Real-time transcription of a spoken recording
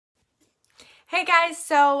Hey guys,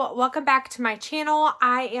 so welcome back to my channel.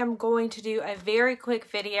 I am going to do a very quick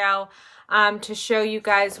video to show you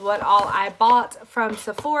guys what all I bought from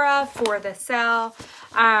Sephora for the sale.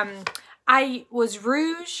 I was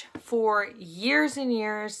Rouge for years and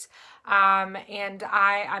years, and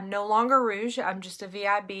I'm no longer Rouge. I'm just a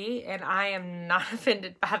VIB, and I am not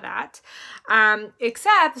offended by that.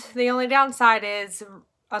 Except the only downside is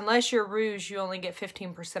unless you're Rouge, you only get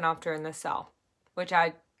 15% off during the sale, which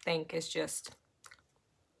I think is just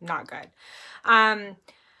not good. I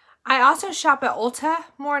also shop at Ulta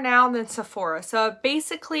more now than Sephora. So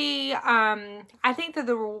basically, I think that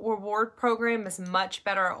the reward program is much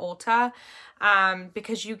better at Ulta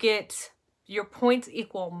because you get your points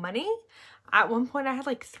equal money. At one point, I had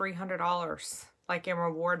like $300 like in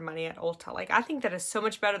reward money at Ulta. Like, I think that is so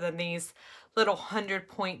much better than these little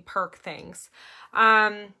 100-point perk things.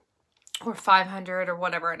 Or 500 or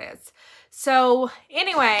whatever it is. So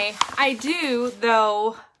anyway, I do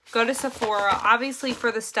though go to Sephora obviously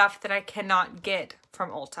for the stuff that I cannot get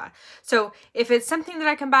from Ulta. So if it's something that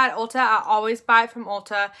I can buy at Ulta, I always buy it from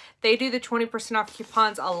Ulta. They do the 20% off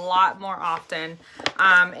coupons a lot more often.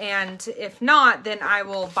 And if not, then I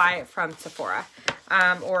will buy it from Sephora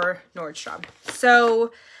or Nordstrom.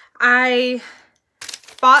 So I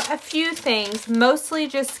bought a few things, mostly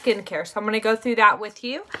just skincare. So I'm going to go through that with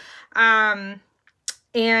you. And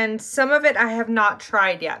some of it I have not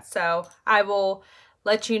tried yet, so I will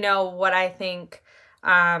let you know what I think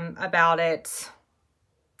about it,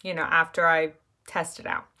 you know, after I test it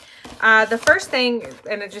out. The first thing,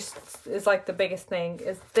 and it just is like the biggest thing,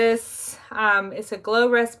 is this. It's a Glow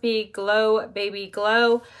Recipe Glow Baby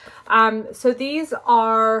Glow. So these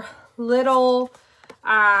are little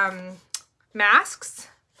masks.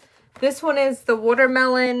 This one is the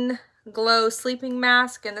Watermelon Glow Sleeping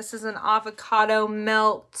Mask, and this is an Avocado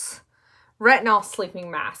Melt Retinol Sleeping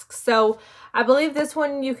Mask. So I believe this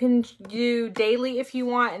one you can do daily if you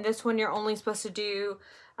want, and this one you're only supposed to do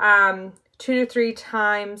 2 to 3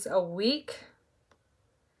 times a week.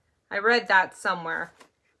 I read that somewhere.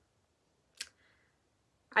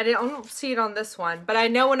 I don't see it on this one, but I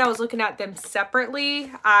know when I was looking at them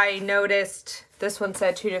separately, I noticed this one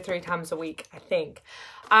said 2 to 3 times a week, I think.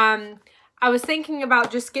 I was thinking about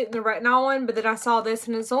just getting the retinol one, but then I saw this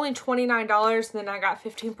and it's only $29 and then I got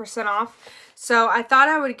 15% off. So I thought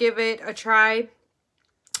I would give it a try.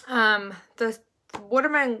 The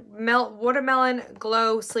Watermelon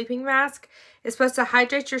Glow Sleeping Mask is supposed to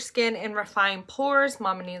hydrate your skin and refine pores.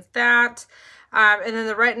 Mama needs that. And then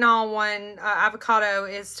the retinol one, Avocado,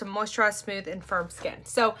 is to moisturize, smooth, and firm skin.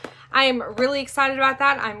 So I am really excited about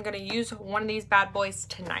that. I'm going to use one of these bad boys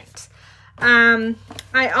tonight.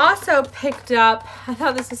 I also picked up, I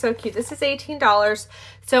thought this is so cute. This is $18.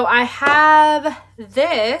 So I have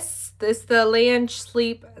this the Lange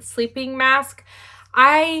Sleeping Mask.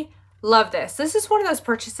 I love this. This is one of those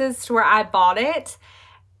purchases to where I bought it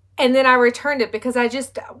and then I returned it because I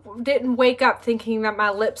just didn't wake up thinking that my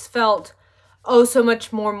lips felt oh so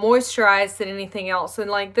much more moisturized than anything else. And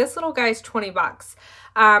like this little guy's 20 bucks.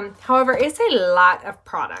 However, it's a lot of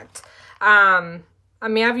product. I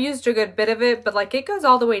mean, I've used a good bit of it, but like it goes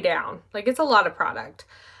all the way down. Like it's a lot of product.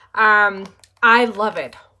 I love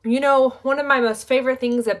it. You know, one of my most favorite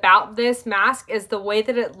things about this mask is the way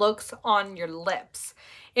that it looks on your lips.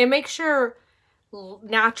 It makes your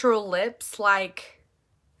natural lips like,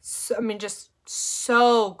 I mean, just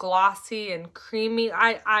so glossy and creamy.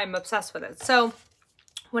 I'm obsessed with it. So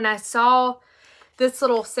when I saw this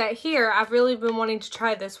little set here, I've really been wanting to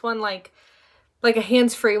try this one, like a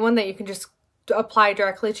hands-free one that you can just apply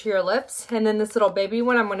directly to your lips. And then this little baby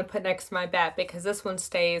one I'm going to put next to my bed because this one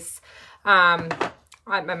stays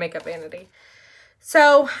at my makeup vanity.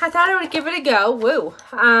 So I thought I would give it a go. Woo.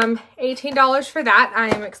 $18 for that.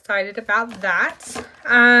 I am excited about that.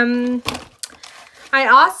 I'm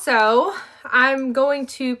going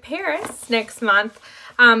to Paris next month.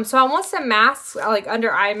 So I want some masks, like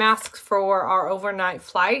under eye masks for our overnight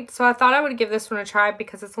flight. So I thought I would give this one a try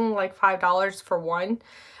because it's only like $5 for one.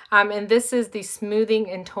 And this is the smoothing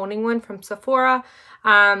and toning one from Sephora.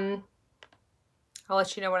 I'll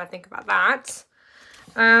let you know what I think about that.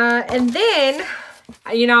 And then,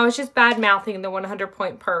 you know, I was just bad-mouthing the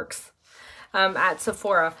 100-point perks at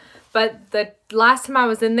Sephora. But the last time I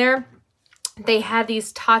was in there, they had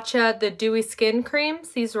these Tatcha, the Dewy Skin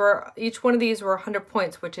Creams. Each one of these were 100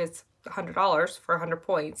 points, which is $100 for 100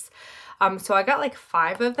 points. So I got like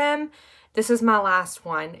 5 of them. This is my last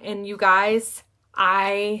one. And you guys,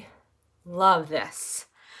 I love this.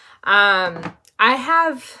 I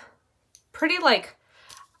have pretty like,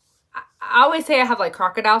 I always say I have like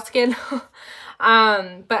crocodile skin.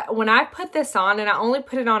 But when I put this on, and I only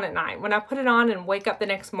put it on at night, when I put it on and wake up the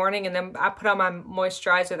next morning and then I put on my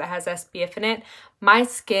moisturizer that has SPF in it, my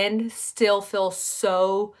skin still feels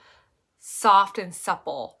so soft and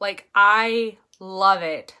supple. Like, I love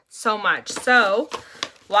it so much. So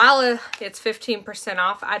while it's 15%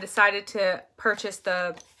 off, I decided to purchase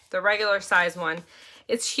the regular size one.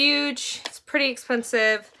 It's huge. It's pretty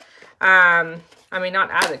expensive. I mean, not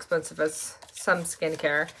as expensive as some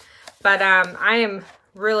skincare, but I am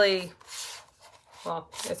really, well,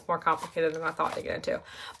 it's more complicated than I thought to get into,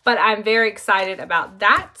 but I'm very excited about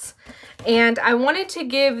that. And I wanted to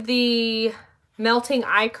give the melting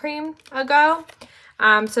eye cream a go.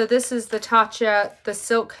 So this is the Tatcha, the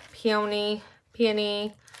Silk Peony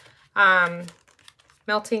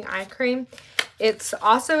melting eye cream. It's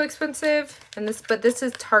also expensive, but this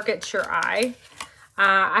is Target Your Eye.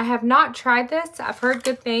 I have not tried this. I've heard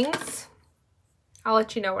good things. I'll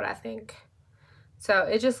let you know what I think. So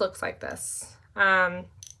it just looks like this. I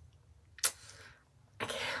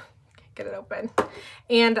can't get it open.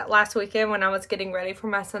 And last weekend when I was getting ready for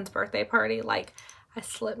my son's birthday party, like, I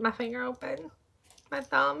slit my finger open. My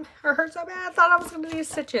thumb. It hurt so bad. I thought I was going to need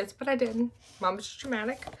stitches, but I didn't. Mom was just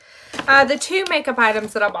dramatic. The two makeup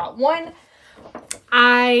items that I bought. One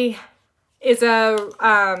is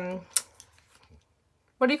a,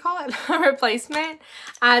 what do you call it? A replacement.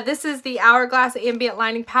 This is the Hourglass Ambient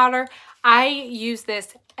Lining Powder. I use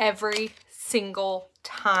this every single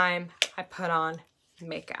time I put on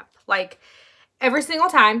makeup. Like, every single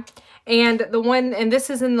time. And this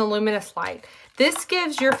is in the Luminous Light. This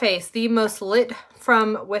gives your face the most lit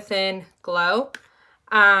from within glow.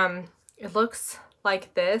 It looks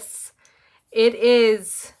like this. It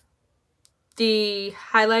is the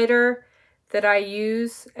highlighter that I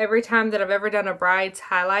use every time that I've ever done a bride's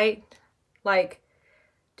highlight. Like,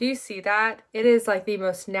 do you see that? It is like the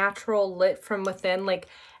most natural lit from within, like,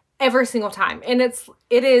 every single time. And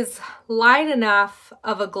it is light enough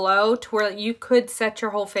of a glow to where you could set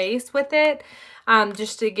your whole face with it,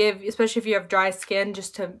 just to give, especially if you have dry skin,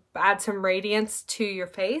 just to add some radiance to your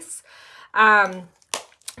face.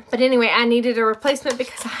 But anyway, I needed a replacement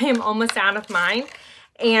because I am almost out of mine.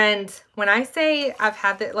 And when I say I've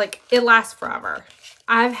had it, like, it lasts forever.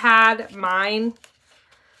 I've had mine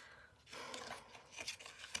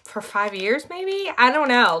for 5 years, maybe? I don't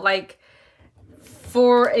know. Like,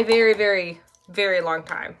 for a very, very, very long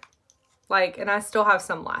time. Like, and I still have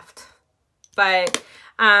some left. But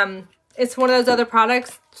it's one of those other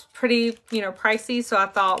products. It's pretty, you know, pricey. So I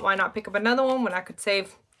thought, why not pick up another one when I could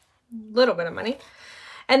save a little bit of money.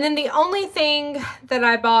 And then the only thing that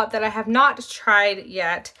I bought that I have not tried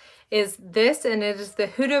yet is this, and it is the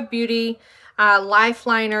Huda Beauty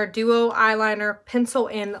Lifeliner Duo Eyeliner Pencil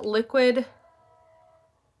in Liquid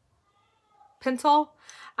Pencil.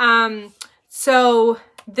 So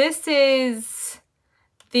this is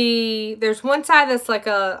there's one side that's like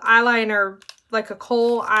a eyeliner, like a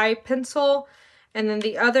kohl eye pencil, and then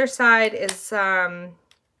the other side is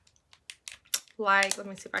like, let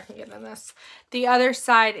me see if I can get in this. The other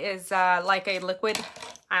side is like a liquid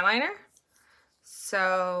eyeliner.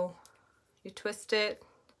 So you twist it.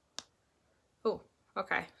 Oh,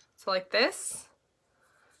 okay. So like this.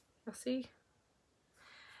 You'll see.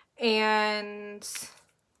 And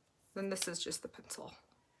then this is just the pencil.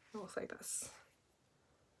 It looks like this.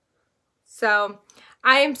 So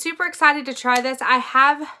I am super excited to try this. I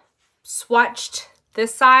have swatched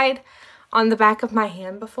this side on the back of my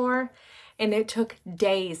hand before, and it took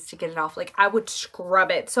days to get it off. Like, I would scrub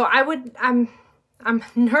it. So I'm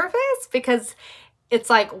nervous because it's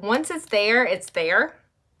like, once it's there, it's there.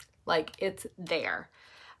 Like, it's there.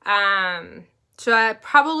 So I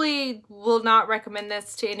probably will not recommend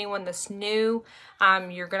this to anyone that's new.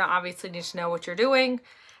 You're going to obviously need to know what you're doing.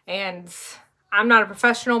 And I'm not a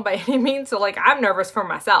professional by any means. So, like, I'm nervous for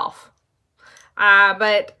myself.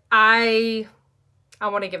 But I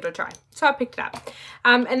want to give it a try. So I picked it up.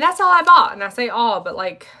 And that's all I bought. And I say all, but,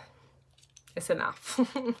 like, it's enough.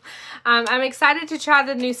 I'm excited to try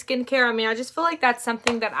the new skincare. I mean, I just feel like that's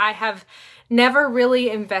something that I have never really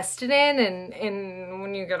invested in. And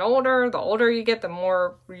when you get older, the older you get, the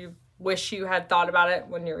more you wish you had thought about it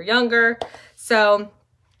when you were younger. So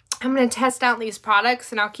I'm going to test out these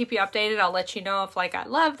products and I'll keep you updated. I'll let you know if, like, I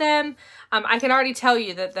love them. I can already tell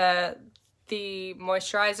you that the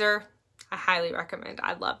moisturizer, I highly recommend.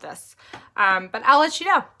 I love this. But I'll let you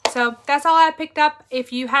know. So that's all I picked up.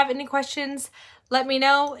 If you have any questions, let me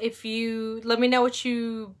know. Let me know what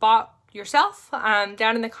you bought yourself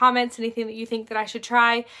down in the comments, anything that you think that I should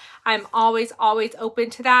try. I'm always open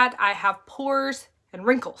to that. I have pores and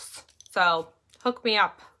wrinkles, so hook me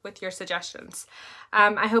up. with your suggestions.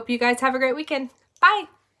 I hope you guys have a great weekend. Bye!